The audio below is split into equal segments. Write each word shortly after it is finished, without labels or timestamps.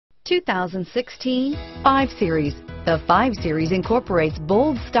2016 5 Series. The 5 Series incorporates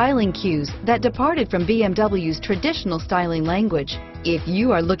bold styling cues that departed from BMW's traditional styling language. If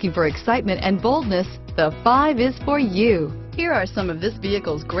you are looking for excitement and boldness, the 5 is for you. Here are some of this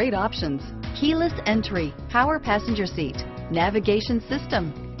vehicle's great options: keyless entry, power passenger seat, navigation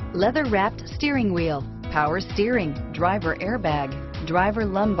system, leather-wrapped steering wheel, power steering, driver airbag, driver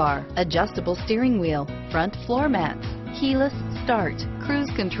lumbar, adjustable steering wheel, front floor mats, keyless start, cruise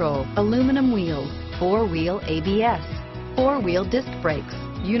control, aluminum wheels, 4-wheel ABS, 4-wheel disc brakes,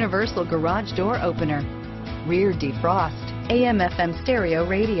 universal garage door opener, rear defrost, AM/FM stereo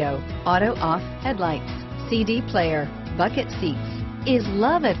radio, auto-off headlights, CD player, bucket seats. Is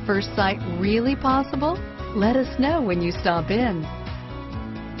love at first sight really possible? Let us know when you stop in.